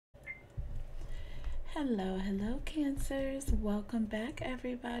Hello, Cancers. Welcome back,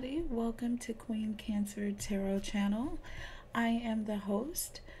 everybody. Welcome to Queen Cancer Tarot channel. I am the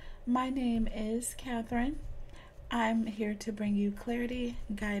host. My name is Catherine. I'm here to bring you clarity,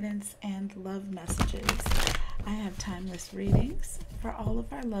 guidance, and love messages. I have timeless readings for all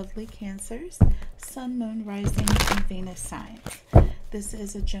of our lovely Cancers, Sun, Moon, Rising, and Venus signs. This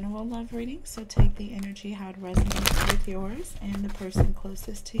is a general love reading, so take the energy how it resonates with yours and the person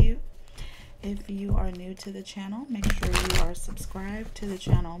closest to you. If you are new to the channel, make sure you are subscribed to the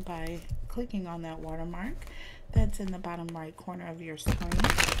channel by clicking on that watermark that's in the bottom right corner of your screen.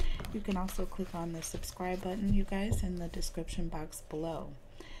 You can also click on the subscribe button, you guys, in the description box below.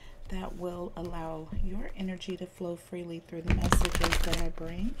 That will allow your energy to flow freely through the messages that I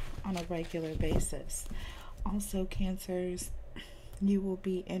bring on a regular basis. Also, Cancers, you will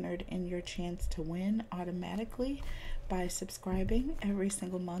be entered in your chance to win automatically by subscribing. Every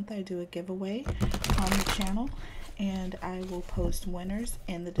single month I do a giveaway on the channel, and I will post winners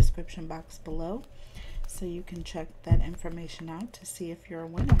in the description box below, so you can check that information out to see if you're a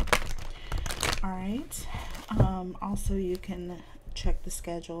winner. Alright, also you can check the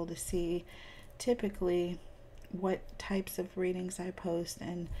schedule to see typically what types of readings I post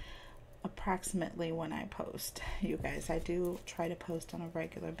and approximately when I post. You guys, I do try to post on a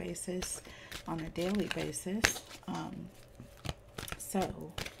regular basis, on a daily basis,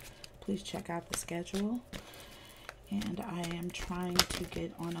 so please check out the schedule, and I am trying to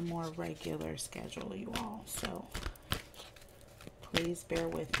get on a more regular schedule, you all, so please bear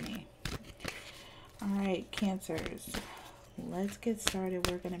with me. Alright, Cancers, let's get started.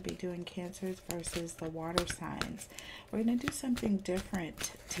 We're going to be doing Cancers versus the water signs. We're going to do something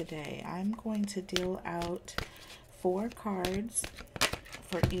different today. I'm going to deal out 4 cards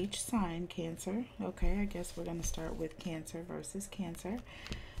for each sign, Cancer. Okay, I guess we're going to start with Cancer versus Cancer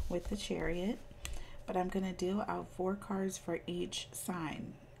with the Chariot. But I'm going to deal out 4 cards for each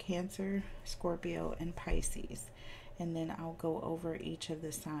sign, Cancer, Scorpio, and Pisces. And then I'll go over each of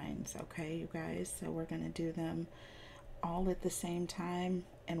the signs, okay, you guys? So we're going to do them all at the same time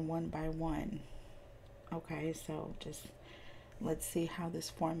and one by one. Okay, so just let's see how this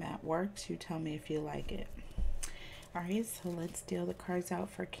format works. You tell me if you like it. Alright, so let's deal the cards out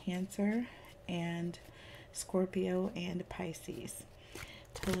for Cancer and Scorpio and Pisces.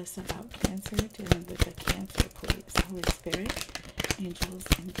 Tell us about Cancer, dealing with the Cancer, please. Holy Spirit, angels,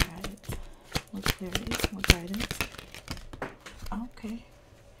 and guides. What clarity, what guidance? Okay,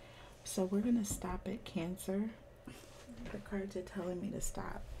 so we're going to stop at Cancer. The cards are telling me to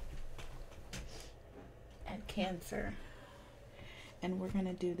stop at Cancer, and we're going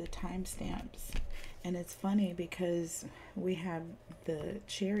to do the timestamps. And it's funny because we have the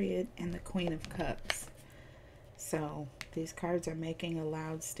Chariot and the Queen of Cups, so these cards are making a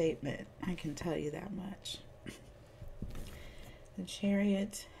loud statement, I can tell you that much. The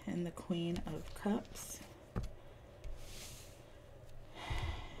Chariot and the Queen of Cups,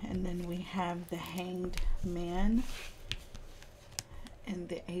 and then we have the Hanged Man and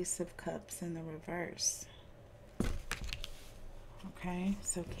the Ace of Cups in the reverse. Okay,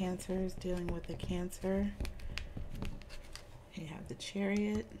 so Cancer is dealing with the Cancer. You have the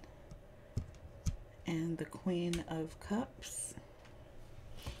Chariot and the Queen of Cups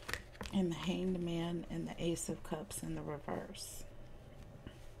and the Hanged Man and the Ace of Cups in the reverse.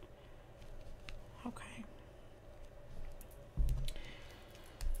 Okay.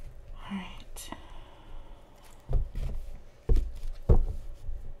 All right.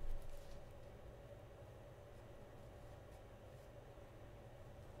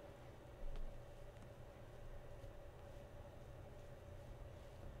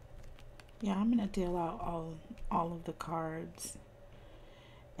 Yeah, I'm going to deal out all of the cards,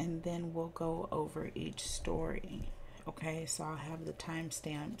 and then we'll go over each story. Okay, so I'll have the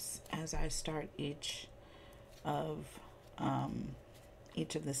timestamps as I start each of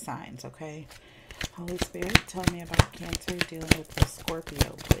the signs, okay? Holy Spirit, tell me about Cancer, dealing with the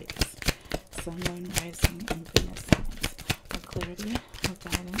Scorpio, please. Sun, Moon, Rising, and Venus signs. What clarity, what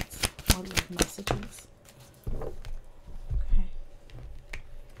guidance, what love messages?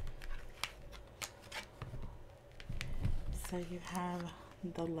 So you have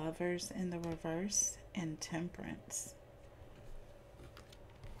the Lovers in the reverse and Temperance.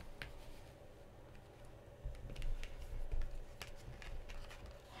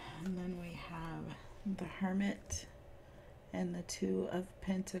 And then we have the Hermit and the Two of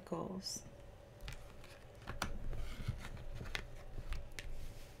Pentacles.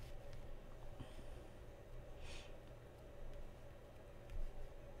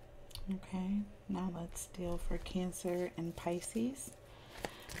 Okay, now let's deal for Cancer and Pisces.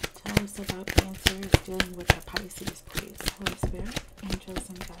 Tell us about Cancers dealing with the Pisces, please. Holy Spirit, angels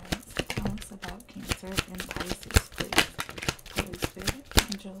and guides. Tell us about Cancer and Pisces, please. Holy Spirit,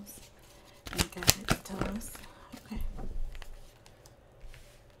 angels and guides. Tell us. Okay.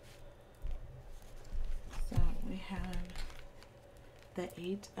 So we have the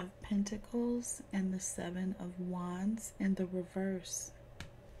 8 of Pentacles and the 7 of Wands in the reverse.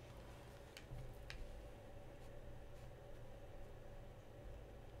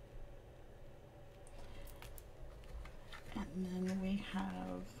 And then we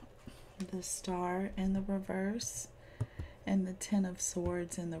have the Star in the reverse and the 10 of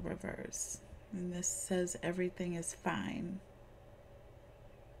Swords in the reverse. And this says everything is fine.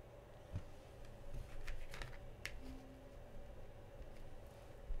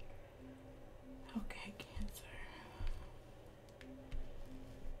 Okay, Cancer.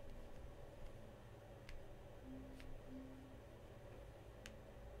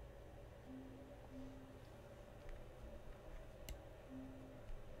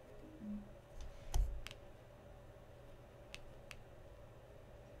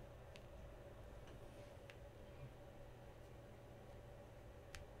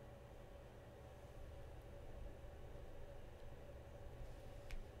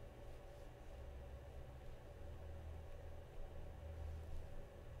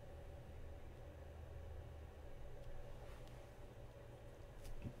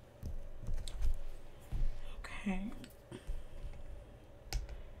 Okay,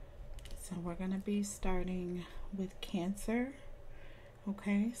 so we're going to be starting with Cancer.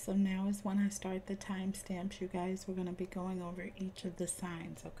 Okay, so now is when I start the timestamps, you guys. We're going to be going over each of the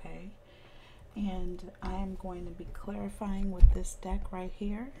signs, okay? And I am going to be clarifying with this deck right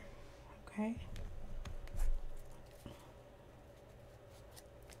here, okay?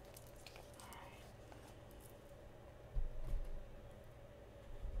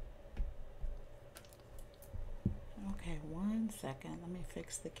 Okay, 1 second. Let me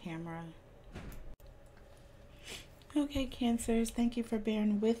fix the camera. Okay, Cancers, thank you for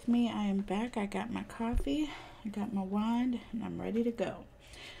bearing with me. I am back. I got my coffee, I got my wand, and I'm ready to go.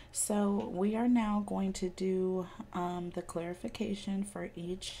 So we are now going to do the clarification for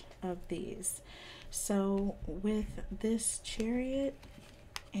each of these. So with this Chariot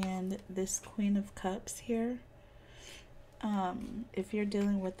and this Queen of Cups here, if you're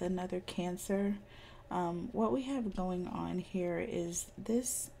dealing with another Cancer, what we have going on here is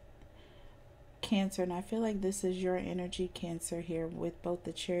this Cancer, and I feel like this is your energy, Cancer, here with both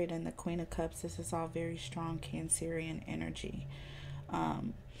the Chariot and the Queen of Cups. This is all very strong Cancerian energy.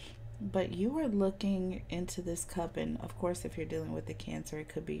 But you are looking into this cup, and of course, if you're dealing with the Cancer, it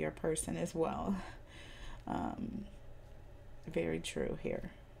could be your person as well. Very true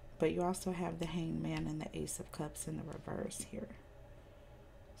here. But you also have the Hanged Man and the Ace of Cups in the reverse here.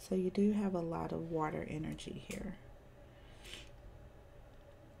 So you do have a lot of water energy here.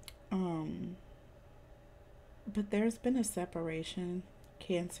 But there's been a separation,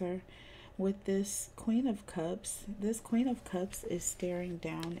 Cancer, with this Queen of Cups. This Queen of Cups is staring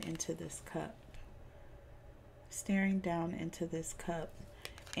down into this cup. Staring down into this cup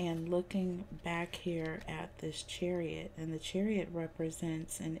and looking back here at this Chariot. And the Chariot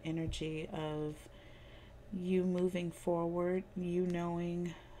represents an energy of you moving forward, you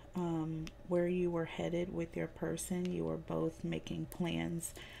knowing where you were headed with your person. You were both making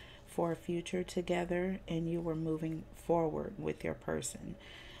plans for a future together, and you were moving forward with your person.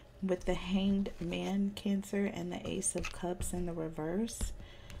 With the Hanged Man, Cancer, and the Ace of Cups in the reverse,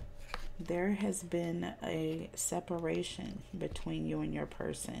 there has been a separation between you and your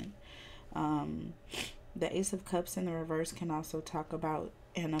person. The Ace of Cups in the reverse can also talk about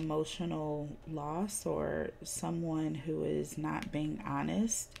an emotional loss or someone who is not being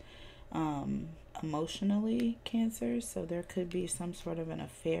honest emotionally, Cancer. So there could be some sort of an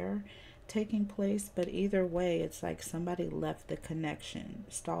affair taking place, but either way, it's like somebody left the connection,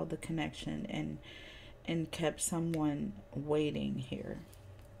 stalled the connection, and kept someone waiting here.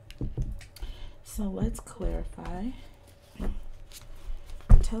 So let's clarify.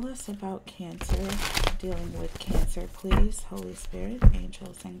 Tell us about Cancer, dealing with Cancer, please. Holy Spirit,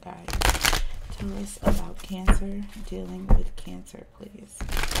 angels, and guides. Tell us about Cancer, dealing with Cancer, please.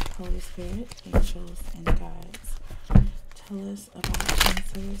 Holy Spirit, angels, and guides. Tell us about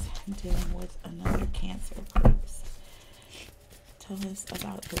Cancers dealing with another Cancer, please. Tell us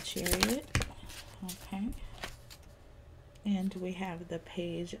about the Chariot. Okay. And we have the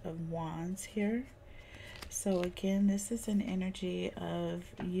Page of Wands here. So again, this is an energy of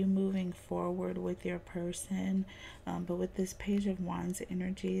you moving forward with your person. But with this Page of Wands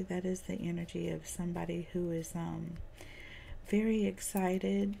energy, that is the energy of somebody who is very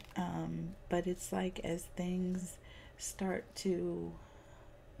excited, but it's like as things start to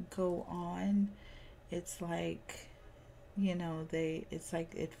go on, it's like, you know, it's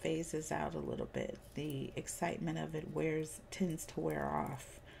like it phases out a little bit. The excitement of it tends to wear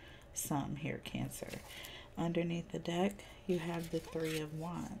off some here, Cancer. Underneath the deck, you have the Three of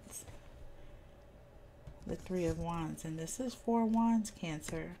Wands. The Three of Wands, and this is 4 Wands,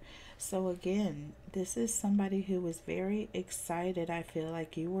 Cancer. So again, this is somebody who was very excited. I feel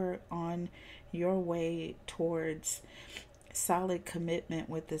like you were on your way towards solid commitment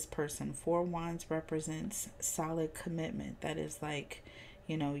with this person. 4 Wands represents solid commitment. That is like,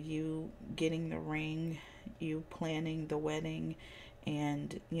 you know, you getting the ring, you planning the wedding,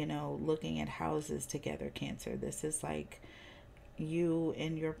 and, you know, looking at houses together, Cancer. This is like you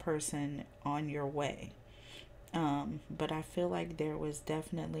and your person on your way. But I feel like there was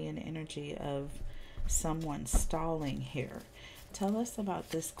definitely an energy of someone stalling here. Tell us about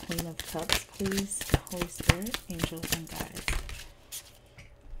this Queen of Cups, please, Holy Spirit, angels, and guides.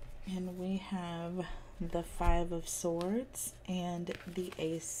 And we have the Five of Swords and the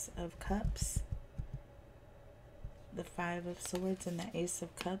Ace of Cups. The Five of Swords and the Ace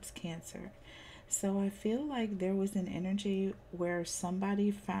of Cups, Cancer. So I feel like there was an energy where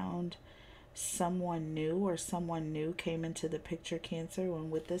somebody found someone new, or someone new came into the picture, Cancer. And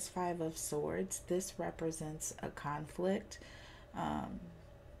with this Five of Swords, this represents a conflict.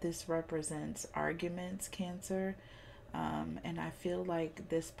 This represents arguments, Cancer. And I feel like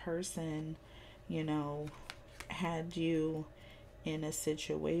this person, you know, had you in a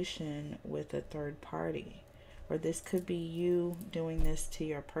situation with a third party. Or this could be you doing this to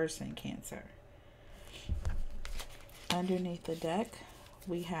your person, Cancer. Underneath the deck,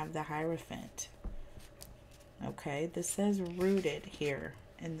 we have the Hierophant. Okay, this says rooted here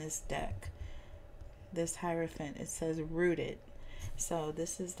in this deck. This Hierophant, it says rooted. So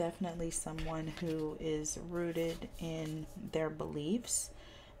this is definitely someone who is rooted in their beliefs.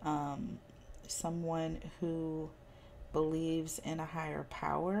 Someone who believes in a higher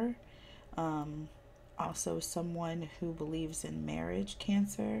power. Also someone who believes in marriage,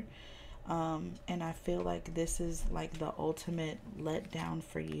 Cancer. And I feel like this is like the ultimate letdown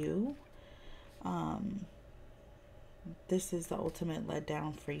for you. This is the ultimate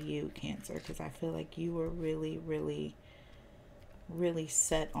letdown for you, Cancer, because I feel like you were really, really, really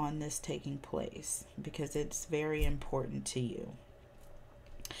set on this taking place because it's very important to you.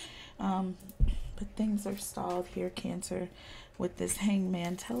 But things are stalled here, Cancer, with this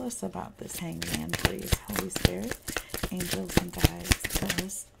Hangman. Tell us about this Hangman, please, Holy Spirit, angels, and guides. Tell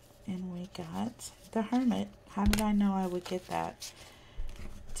us. And we got the Hermit. How did I know I would get that?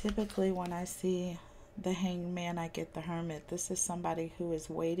 Typically when I see the Hangman, I get the Hermit. This is somebody who is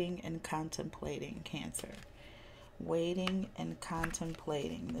waiting and contemplating, Cancer. Waiting and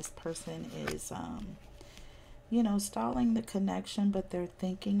contemplating. This person is, you know, stalling the connection, but they're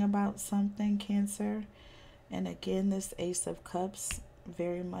thinking about something, Cancer. And again, this Ace of Cups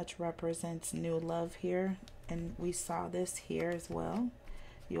very much represents new love here. And we saw this here as well.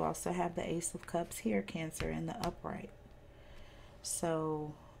 You also have the Ace of Cups here, Cancer, in the upright.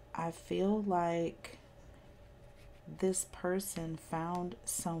 So I feel like this person found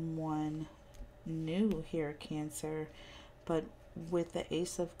someone new here, Cancer. But with the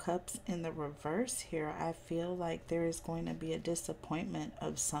Ace of Cups in the reverse here, I feel like there is going to be a disappointment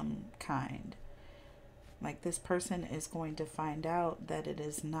of some kind. Like this person is going to find out that it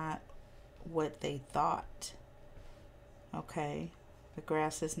is not what they thought. Okay? The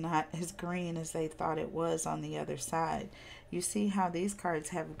grass is not as green as they thought it was on the other side. You see how these cards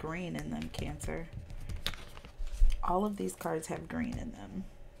have green in them, Cancer? All of these cards have green in them.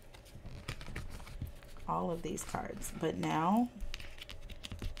 All of these cards. But now,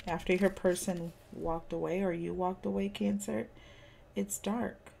 after your person walked away, or you walked away, Cancer, it's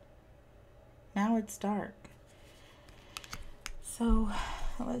dark. Now it's dark. So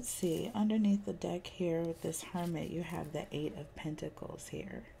let's see. Underneath the deck here with this Hermit, you have the Eight of Pentacles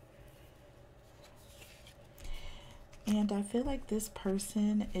here. And I feel like this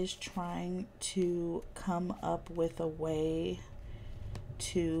person is trying to come up with a way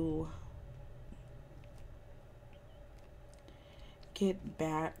to get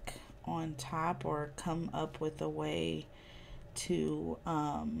back on top, or come up with a way to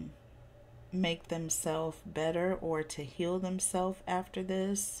make themselves better, or to heal themselves after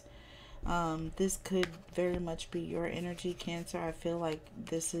this. This could very much be your energy, Cancer. I feel like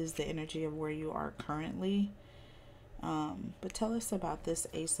this is the energy of where you are currently. But tell us about this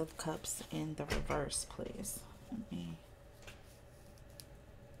Ace of Cups in the reverse, please.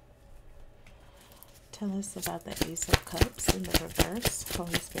 Tell us about the Ace of Cups in the reverse.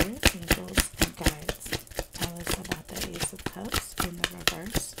 Holy Spirit, angels, and guides. Tell us about the Ace of Cups in the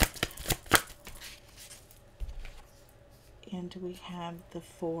reverse. And we have the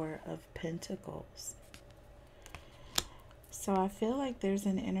Four of Pentacles. So I feel like there's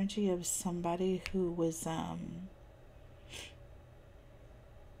an energy of somebody who was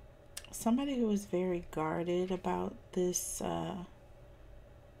very guarded about this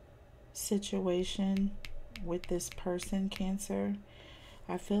situation with this person, Cancer.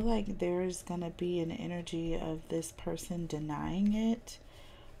 I feel like there's going to be an energy of this person denying it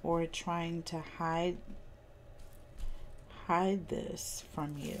or trying to hide this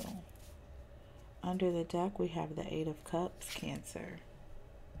from you. Under the deck, we have the Eight of Cups, Cancer.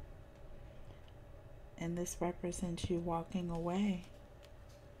 And this represents you walking away.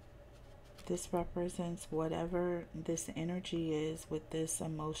 This represents whatever this energy is with this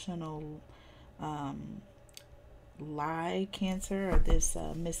emotional lie, Cancer, or this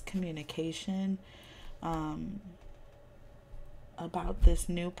miscommunication about this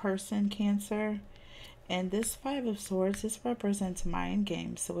new person, Cancer. And this Five of Swords, this represents mind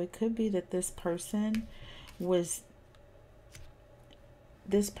games. So it could be that this person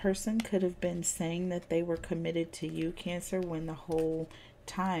could have been saying that they were committed to you, Cancer, when the whole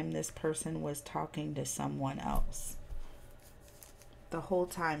time this person was talking to someone else. The whole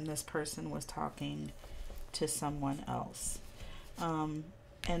time this person was talking to someone else. And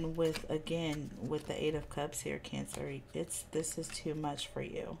with the Eight of Cups here, Cancer, this is too much for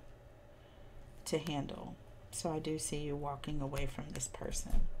you to handle. So I do see you walking away from this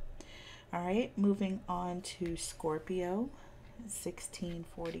person. All right, moving on to Scorpio,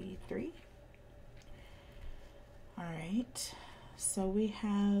 1643. All right, so we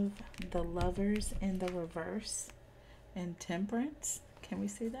have the Lovers in the reverse and Temperance. Can we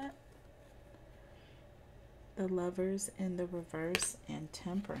see that? The Lovers in the reverse and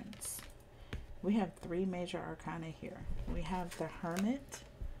Temperance. We have three major arcana here. We have the Hermit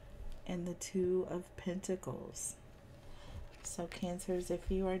and the Two of Pentacles. So Cancers,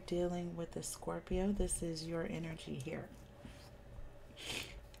 if you are dealing with a Scorpio, this is your energy here.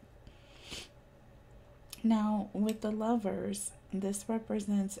 Now, with the Lovers, this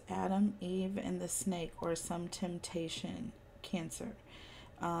represents Adam, Eve, and the snake, or some temptation, Cancer.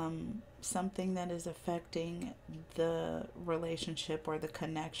 Something that is affecting the relationship or the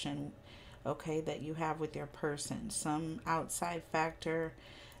connection, okay, that you have with your person. Some outside factor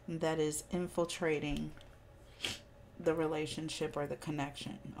that is infiltrating the relationship or the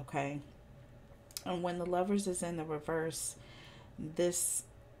connection, okay? And when the Lovers is in the reverse, this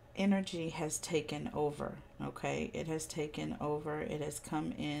energy has taken over, okay? It has taken over. It has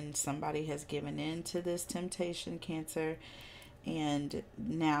come in. Somebody has given in to this temptation, Cancer, and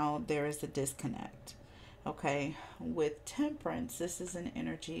now there is a disconnect, okay? With Temperance, this is an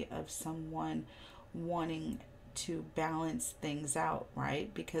energy of someone wanting to balance things out,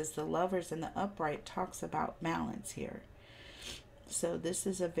 right? Because the Lovers in the upright talks about balance here. So this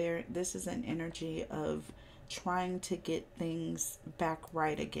is an energy of trying to get things back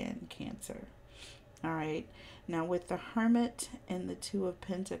right again, Cancer. All right. Now with the Hermit and the Two of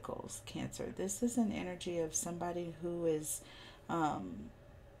Pentacles, Cancer, this is an energy of somebody who is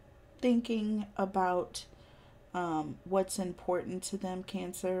thinking about what's important to them,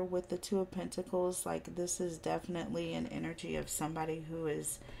 Cancer. With the Two of Pentacles, like, this is definitely an energy of somebody who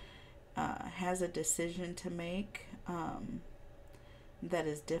is has a decision to make that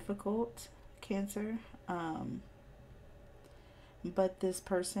is difficult, Cancer. But this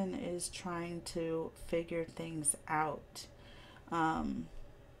person is trying to figure things out.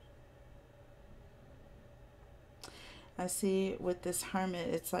 I see with this Hermit,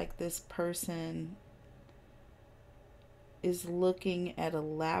 it's like this person is looking at a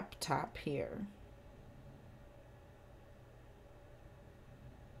laptop here.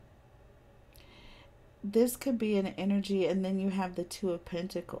 This could be an energy, and then you have the Two of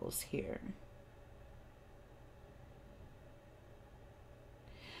Pentacles here.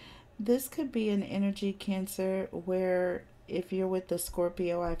 This could be an energy, Cancer, where if you're with the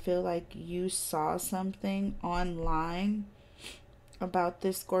Scorpio, I feel like you saw something online about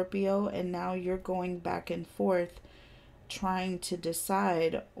this Scorpio, and now you're going back and forth trying to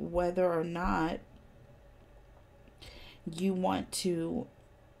decide whether or not you want to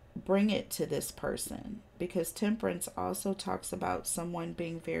bring it to this person, because Temperance also talks about someone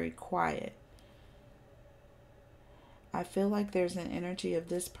being very quiet. I feel like there's an energy of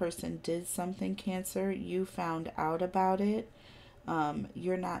this person did something, Cancer. You found out about it.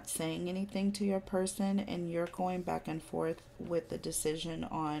 You're not saying anything to your person, and you're going back and forth with the decision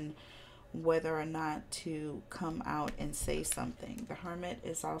on whether or not to come out and say something. The Hermit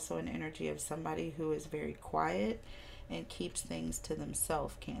is also an energy of somebody who is very quiet and keeps things to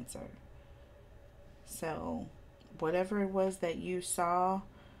themselves, Cancer. So whatever it was that you saw,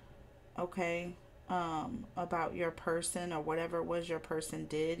 okay, about your person, or whatever it was your person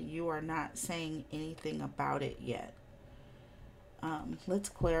did, you are not saying anything about it yet. Let's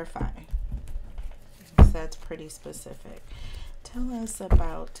clarify. So that's pretty specific. Tell us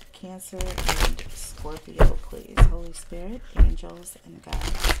about Cancer and Scorpio, please. Holy Spirit, angels, and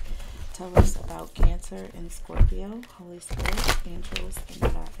guides. Tell us about Cancer and Scorpio. Holy Spirit, angels, and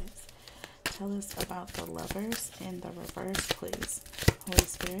guides. Tell us about the Lovers in the reverse, please. Holy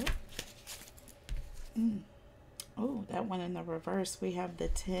Spirit. Oh, that one in the reverse. We have the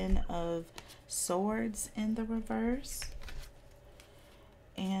Ten of Swords in the reverse.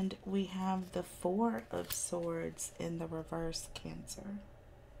 And we have the Four of Swords in the reverse, Cancer.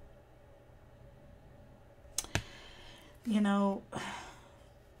 You know,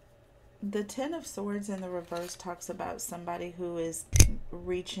 the Ten of Swords in the reverse talks about somebody who is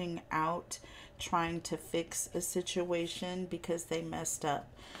reaching out, trying to fix a situation because they messed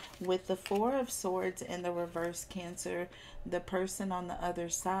up. With the Four of Swords in the reverse, Cancer, the person on the other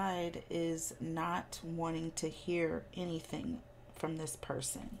side is not wanting to hear anything from this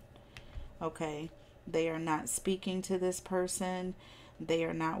person. Okay? They are not speaking to this person. They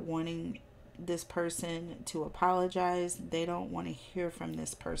are not wanting this person to apologize. They don't want to hear from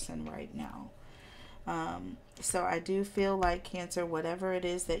this person right now. So I do feel like, Cancer, whatever it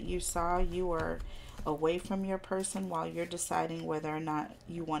is that you saw, you are away from your person while you're deciding whether or not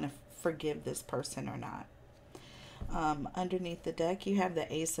you want to forgive this person or not. Underneath the deck, you have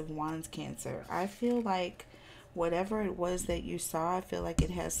the Ace of Wands, Cancer. I feel like whatever it was that you saw, I feel like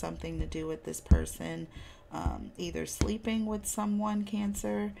it has something to do with this person either sleeping with someone,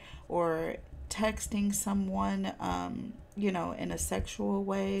 Cancer, or texting someone, you know, in a sexual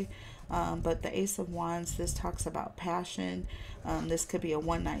way. But the Ace of Wands, this talks about passion. This could be a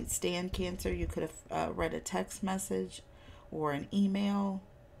one-night stand, Cancer. You could have read a text message or an email.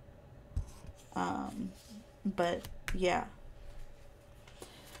 But yeah.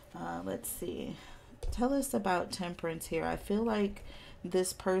 Let's see. Tell us about Temperance here. I feel like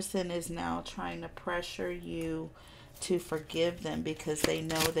this person is now trying to pressure you to forgive them because they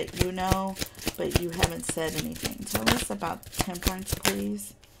know that you know, but you haven't said anything. Tell us about Temperance,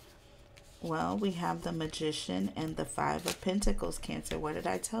 please. Well, we have the Magician and the Five of Pentacles, Cancer. What did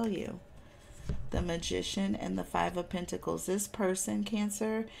I tell you? The Magician and the Five of Pentacles. This person,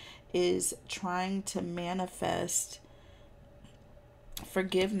 Cancer, is trying to manifest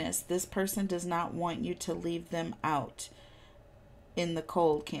forgiveness. This person does not want you to leave them out in the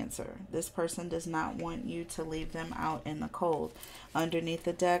cold, Cancer. This person does not want you to leave them out in the cold. Underneath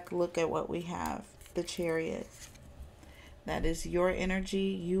the deck, look at what we have. The Chariot. That is your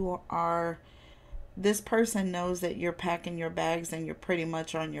energy. You are, this person knows that you're packing your bags and you're pretty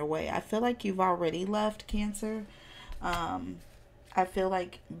much on your way. I feel like you've already left, Cancer. I feel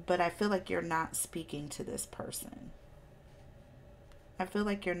like you're not speaking to this person. I feel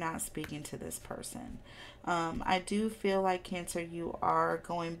like you're not speaking to this person. I do feel like, Cancer, you are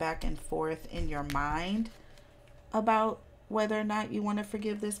going back and forth in your mind about whether or not you want to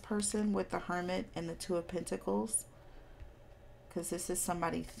forgive this person with the Hermit and the Two of Pentacles. Because this is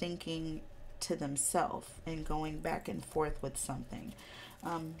somebody thinking to themselves and going back and forth with something.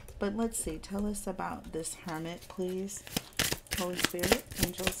 But let's see. Tell us about this Hermit, please. Holy Spirit,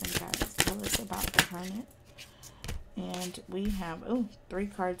 angels, and guides. Tell us about the Hermit. And we have, oh, 3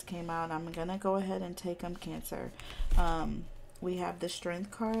 cards came out. I'm going to go ahead and take them, Cancer. We have the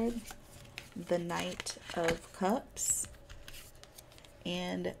Strength card, the Knight of Cups,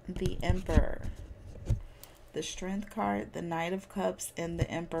 and the Emperor. The Strength card, the Knight of Cups, and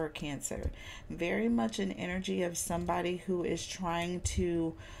the Emperor, Cancer. Very much an energy of somebody who is trying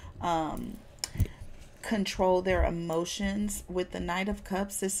to control their emotions. With the Knight of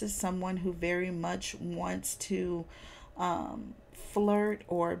Cups, this is someone who very much wants to flirt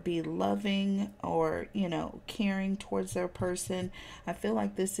or be loving or, you know, caring towards their person. I feel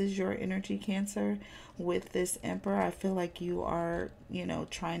like this is your energy, Cancer. With this Emperor, I feel like you are, you know,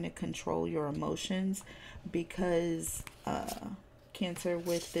 trying to control your emotions because Cancer,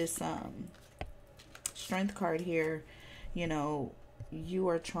 with this Strength card here, you know,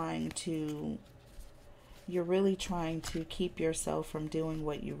 you're really trying to keep yourself from doing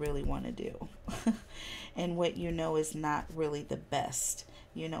what you really want to do. And what you know is not really the best.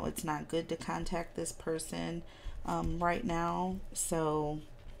 You know, it's not good to contact this person right now. So,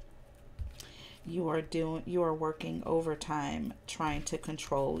 you are working overtime trying to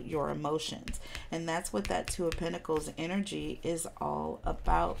control your emotions. And that's what that Two of Pentacles energy is all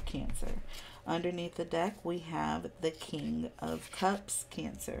about, Cancer. Underneath the deck, we have the King of Cups,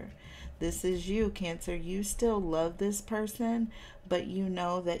 Cancer. This is you, Cancer. You still love this person, but you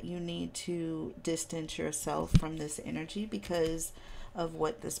know that you need to distance yourself from this energy because of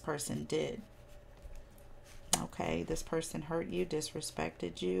what this person did. Okay, this person hurt you,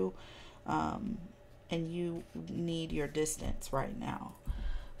 disrespected you, and you need your distance right now.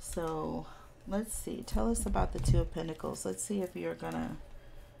 So let's see. Tell us about the Two of Pentacles. Let's see if you're going to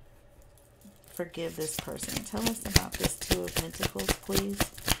forgive this person. Tell us about this Two of Pentacles, please.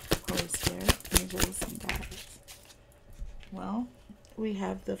 Holy Spirit, angels, and guides. Well, we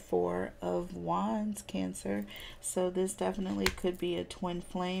have the Four of Wands, Cancer. So this definitely could be a twin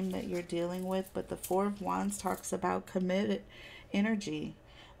flame that you're dealing with. But the Four of Wands talks about committed energy,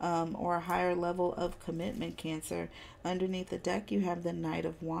 or a higher level of commitment, Cancer. Underneath the deck, you have the Knight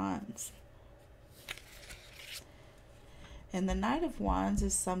of Wands. And the Knight of Wands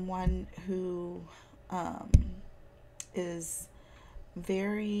is someone who is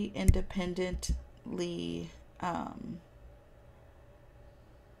very independently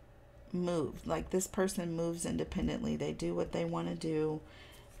moved. Like, this person moves independently. They do what they want to do,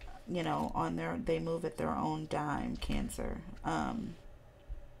 you know, they move at their own dime, Cancer. And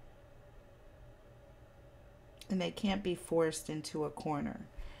they can't be forced into a corner,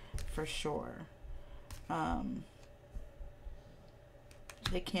 for sure.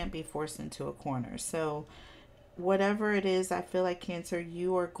 They can't be forced into a corner. So whatever it is, I feel like, Cancer,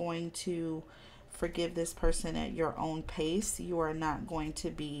 you are going to forgive this person at your own pace. You are not going to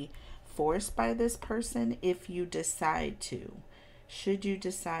be forced by this person if you decide to. Should you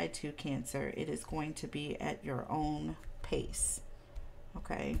decide to, Cancer, it is going to be at your own pace.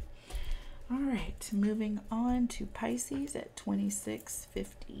 Okay. All right. Moving on to Pisces at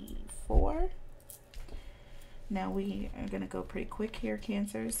 2654. Now we are going to go pretty quick here,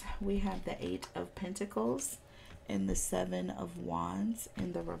 Cancers. We have the Eight of Pentacles and the Seven of Wands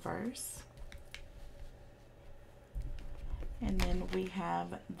in the reverse. And then we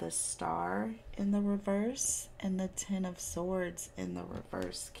have the Star in the reverse and the Ten of Swords in the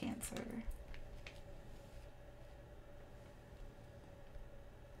reverse, Cancer.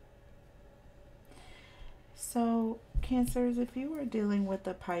 So, Cancers, if you are dealing with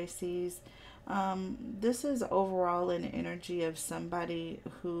the Pisces, this is overall an energy of somebody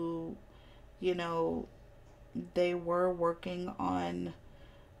who, you know, they were working on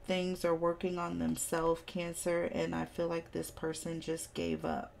things or working on themselves, Cancer, and I feel like this person just gave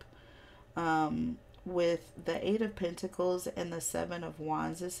up. With the Eight of Pentacles and the Seven of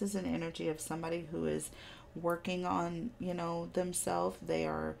Wands, this is an energy of somebody who is working on, you know, themselves. They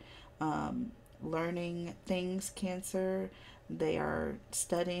are learning things, Cancer. They are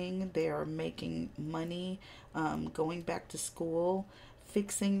studying. They are making money, going back to school,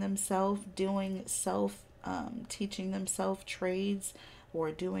 fixing themselves, doing teaching themselves trades,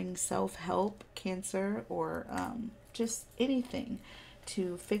 or doing self-help, Cancer, or just anything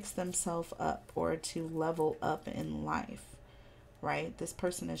to fix themselves up or to level up in life, right? This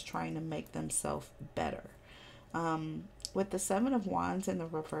person is trying to make themselves better. With the Seven of Wands in the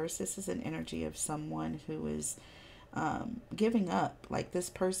reverse, this is an energy of someone who is giving up. Like, this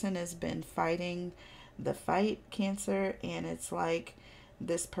person has been fighting the fight, Cancer, and it's like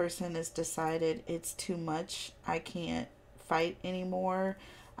this person has decided it's too much. I can't fight anymore.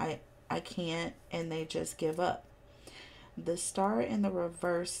 I can't, and they just give up. The Star in the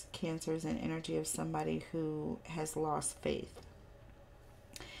reverse, Cancer, is an energy of somebody who has lost faith.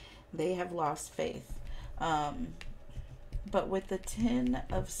 They have lost faith. But with the Ten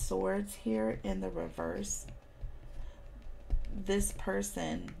of Swords here in the reverse, this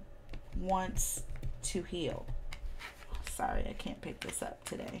person wants to heal. Sorry, I can't pick this up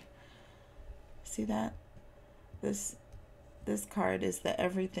today. See that? This card is the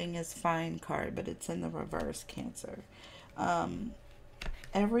Everything is Fine card, but it's in the reverse, Cancer.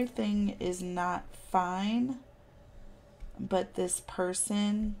 Everything is not fine, but this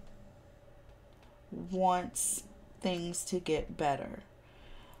person wants things to get better.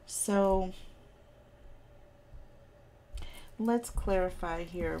 So let's clarify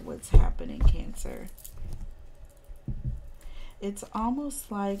here what's happening, Cancer. It's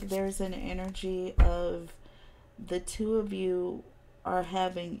almost like there's an energy of the two of you are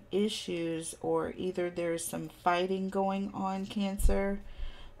having issues, or either there's some fighting going on, Cancer.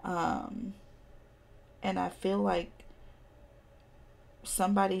 And I feel like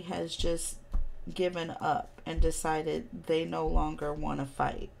somebody has just given up and decided they no longer want to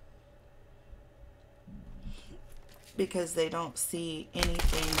fight. because they don't see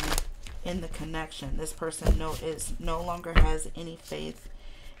anything in the connection. This person no longer has any faith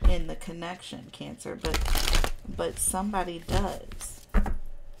in the connection, Cancer, but somebody does.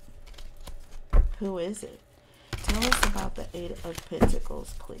 Who is it? Tell us about the Eight of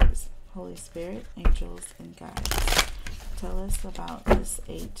Pentacles, please. Holy Spirit, angels, and guides. Tell us about this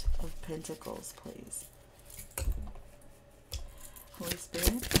Eight of Pentacles, please. Holy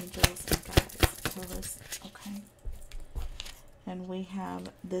Spirit, angels, and guides. Tell us, okay. And we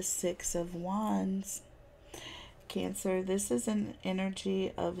have the Six of Wands. Cancer, this is an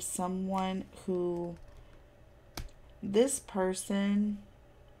energy of someone who, this person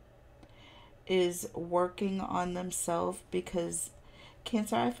is working on themselves, because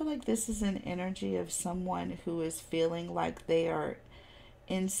Cancer, I feel like this is an energy of someone who is feeling like they are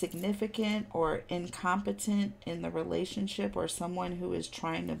insignificant or incompetent in the relationship, or someone who is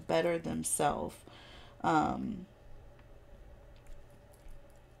trying to better themselves.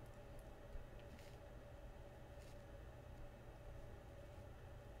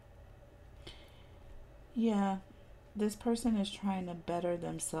 Yeah, this person is trying to better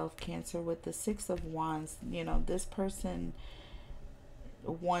themselves, Cancer. With the Six of Wands, you know, this person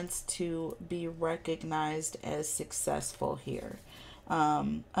wants to be recognized as successful here.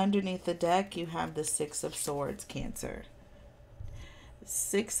 Underneath the deck, you have the Six of Swords, Cancer.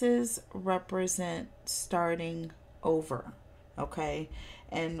 Sixes represent starting over, okay?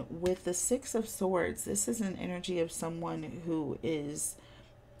 And with the Six of Swords, this is an energy of someone who is,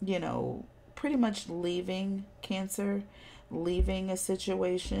 you know, pretty much leaving, Cancer, leaving a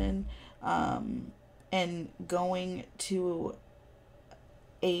situation, and going to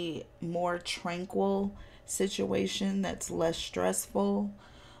a more tranquil situation that's less stressful.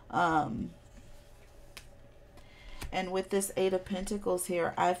 And with this Eight of Pentacles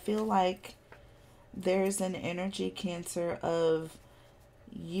here, I feel like there's an energy, Cancer, of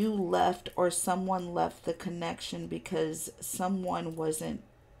you left or someone left the connection because someone wasn't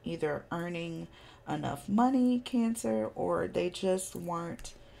either earning enough money, Cancer, or they just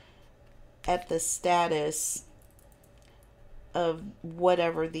weren't at the status of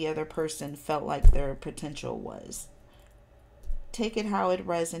whatever the other person felt like their potential was. Take it how it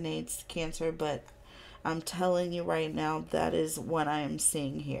resonates, Cancer, but I'm telling you right now, that is what I am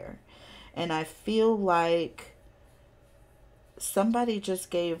seeing here. And I feel like somebody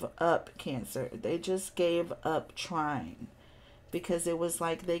just gave up, Cancer. They just gave up trying, because it was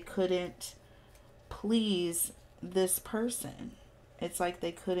like they couldn't please this person. It's like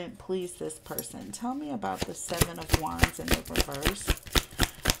they couldn't please this person. Tell me about the Seven of Wands in the reverse.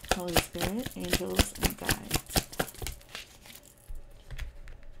 Holy Spirit, angels, and guides.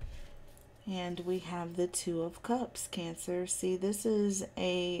 And we have the Two of Cups, Cancer. See, this is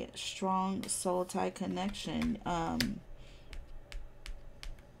a strong soul tie connection.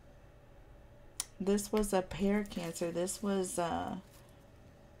 This was a pair, Cancer. This was,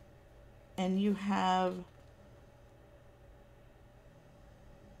 and you have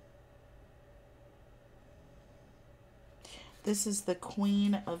this is the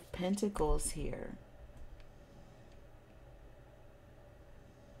Queen of Pentacles here.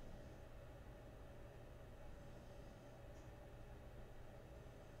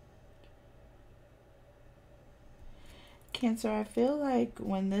 Cancer, I feel like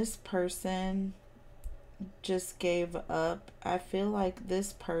when this person just gave up, I feel like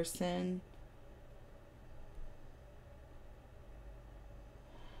this person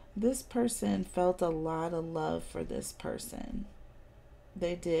felt a lot of love for this person.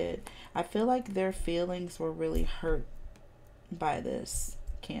 They did. I feel like their feelings were really hurt by this,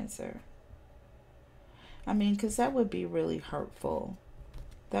 Cancer. I mean, because that would be really hurtful.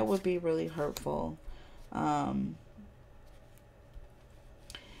 That would be really hurtful.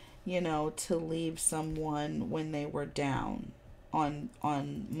 You know, to leave someone when they were down on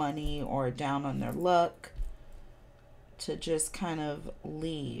money or down on their luck, to just kind of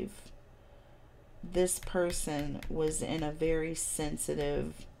leave. This person was in a very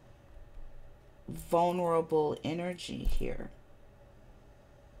sensitive, vulnerable energy here.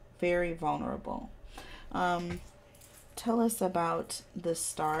 Very vulnerable. Tell us about the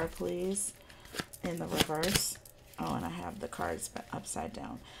Star, please, in the reverse. Oh, and I have the cards upside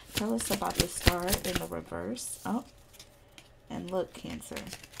down. Tell us about the Star in the reverse. Oh, and look, Cancer.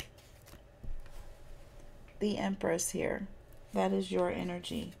 The Empress here. That is your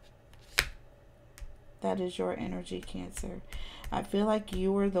energy. That is your energy, Cancer. I feel like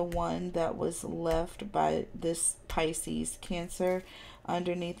you were the one that was left by this Pisces, Cancer.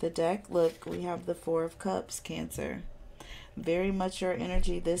 Underneath the deck, look, we have the Four of Cups, Cancer. Very much your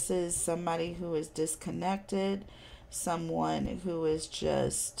energy. This is somebody who is disconnected, someone who is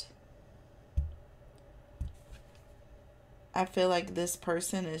just, I feel like this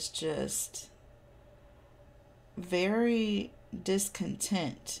person is just very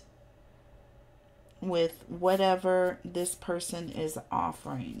discontent with whatever this person is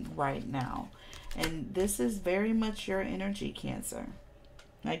offering right now. And this is very much your energy, Cancer.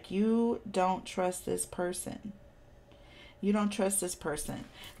 Like, you don't trust this person. You don't trust this person.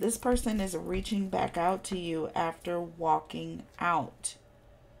 This person is reaching back out to you after walking out.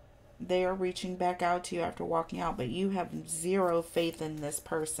 They are reaching back out to you after walking out, but you have zero faith in this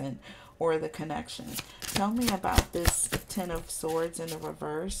person or the connection. Tell me about this Ten of Swords in the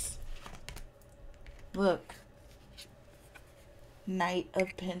reverse. Look. Knight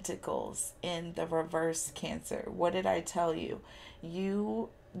of Pentacles in the reverse, Cancer. What did I tell you?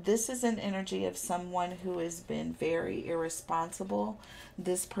 This is an energy of someone who has been very irresponsible.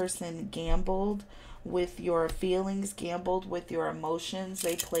 This person gambled with your feelings, gambled with your emotions.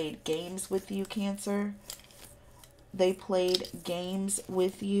 They played games with you, Cancer. They played games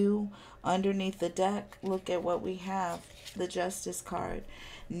with you. Underneath the deck, look at what we have. The Justice card.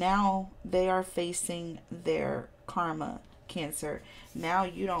 Now they are facing their karma, Cancer. Now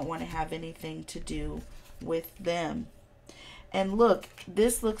you don't want to have anything to do with them. And look,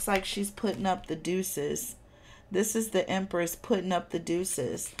 this looks like she's putting up the deuces. This is the Empress putting up the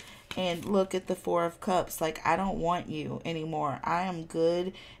deuces. And look at the Four of Cups. Like, I don't want you anymore. I am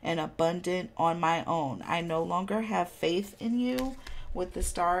good and abundant on my own. I no longer have faith in you. With the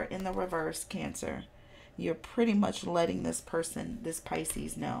Star in the reverse, Cancer. You're pretty much letting this person, this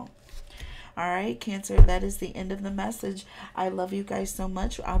Pisces, know. All right, Cancer, that is the end of the message. I love you guys so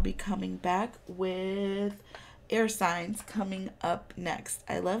much. I'll be coming back with air signs coming up next.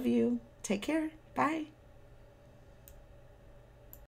 I love you. Take care. Bye.